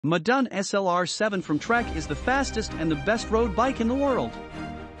Madun SLR7 from Trek is the fastest and the best road bike in the world.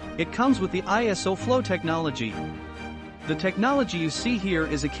 It comes with the ISO Flow technology. The technology you see here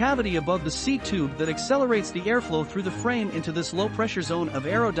is a cavity above the seat tube that accelerates the airflow through the frame into this low-pressure zone of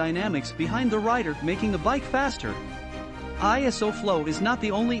aerodynamics behind the rider, making the bike faster. ISO Flow is not the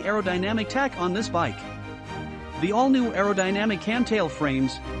only aerodynamic tech on this bike. The all-new aerodynamic camtail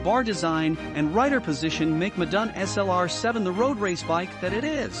frames, bar design, and rider position make Madun SLR7 the road race bike that it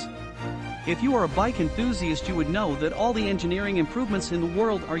is. If you are a bike enthusiast, you would know that all the engineering improvements in the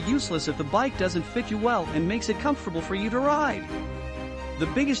world are useless if the bike doesn't fit you well and makes it comfortable for you to ride. The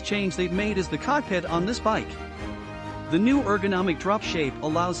biggest change they've made is the cockpit on this bike. The new ergonomic drop shape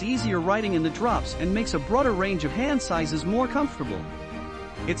allows easier riding in the drops and makes a broader range of hand sizes more comfortable.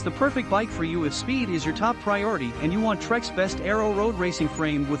 It's the perfect bike for you if speed is your top priority and you want Trek's best aero road racing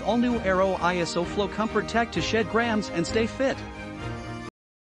frame with all-new Aero ISO Flow Comfort Tech to shed grams and stay fit.